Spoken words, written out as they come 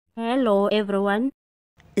Hello everyone.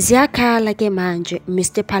 Ziyakhala ke manje,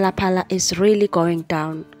 Mr. Phalaphala is really going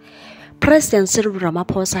down. President Cyril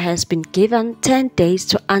Ramaphosa has been given 10 days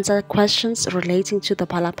to answer questions relating to the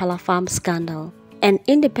Phalaphala farm scandal. An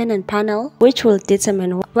independent panel, which will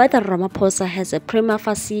determine whether Ramaphosa has a prima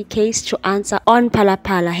facie case to answer on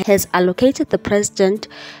Phalaphala, has allocated the president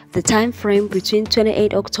the time frame between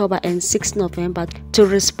 28 October and 6 November to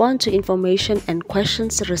respond to information and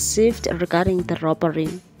questions received regarding the robbery.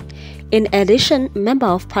 In addition, Member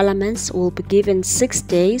of Parliaments will be given 6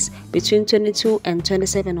 days between 22 and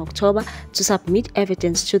 27 October to submit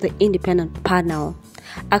evidence to the independent panel.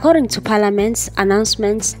 According to Parliament's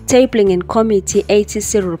announcements tabling in Committee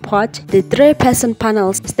ATC report, the three-person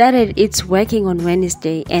panel started its working on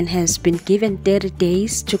Wednesday and has been given 30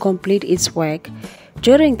 days to complete its work.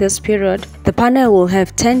 During this period, the panel will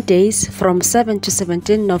have 10 days from 7 to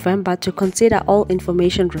 17 November to consider all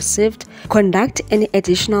information received, conduct any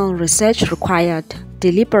additional research required,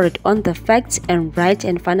 deliberate on the facts, and write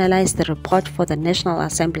and finalize the report for the National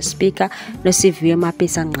Assembly Speaker, Nosiviwe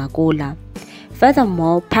Mapisa-Nqakula.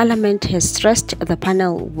 Furthermore, Parliament has stressed the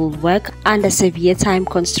panel will work under severe time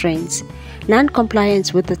constraints.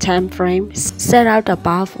 Non-compliance with the time frame set out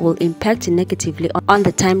above will impact negatively on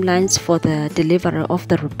the timelines for the delivery of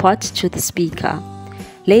the report to the Speaker.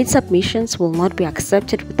 Late submissions will not be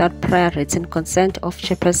accepted without prior written consent of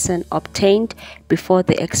chairperson obtained before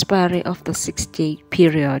the expiry of the 6-day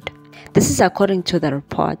period. This is according to the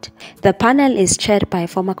report. The panel is chaired by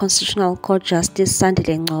former Constitutional Court Justice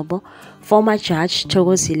Sandile Ngcobo, former Judge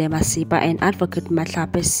Thokozile Masipa, and Advocate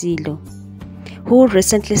Matlape Silo, who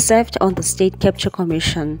recently served on the State Capture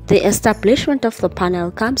Commission. The establishment of the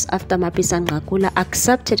panel comes after Mapisa-Nqakula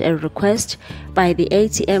accepted a request by the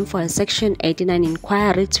ATM for a Section 89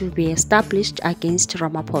 inquiry to be established against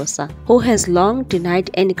Ramaphosa, who has long denied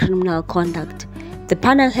any criminal conduct. The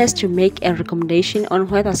panel has to make a recommendation on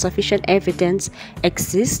whether sufficient evidence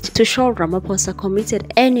exists to show Ramaphosa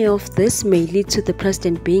committed any of this may lead to the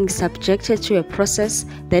president being subjected to a process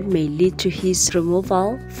that may lead to his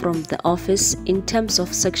removal from the office in terms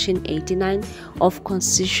of Section 89 of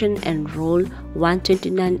Constitution and Rule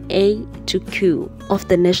 129A to Q of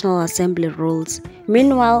the National Assembly Rules.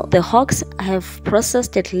 Meanwhile, the Hawks have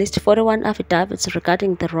processed at least 41 affidavits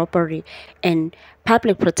regarding the robbery, and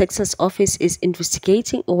Public Protector's Office is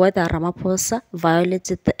investigating whether Ramaphosa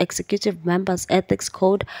violated the executive member's ethics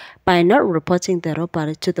code by not reporting the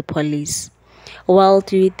robbery to the police. Well,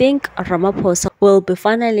 do you think Ramaphosa will be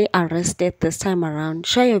finally arrested this time around?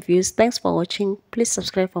 Share your views. Thanks for watching. Please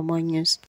subscribe for more news.